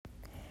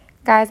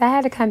Guys, I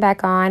had to come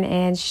back on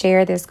and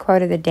share this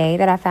quote of the day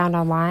that I found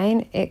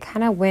online. It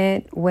kind of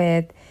went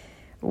with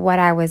what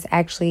I was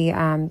actually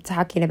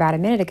talking about a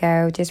minute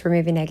ago, just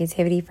removing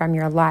negativity from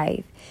your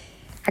life.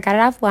 I got it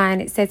offline.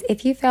 It says,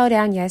 if you fell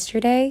down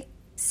yesterday,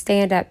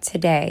 stand up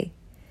today.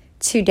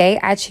 Today,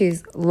 I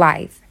choose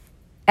life.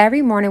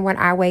 Every morning when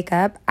I wake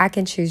up, I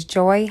can choose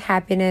joy,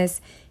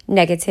 happiness,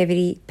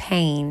 negativity,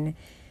 pain,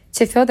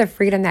 to feel the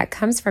freedom that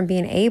comes from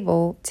being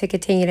able to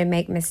continue to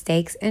make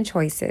mistakes and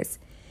choices.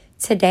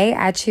 Today,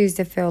 I choose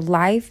to feel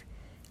life,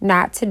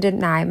 not to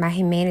deny my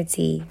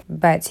humanity,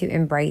 but to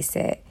embrace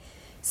it.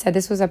 So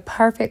this was a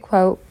perfect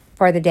quote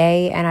for the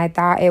day, and I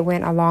thought it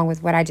went along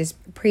with what I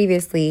just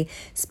previously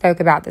spoke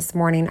about this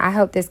morning. I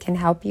hope this can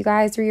help you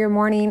guys through your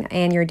morning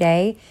and your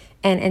day.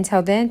 And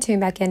until then, tune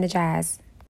back into Jazz.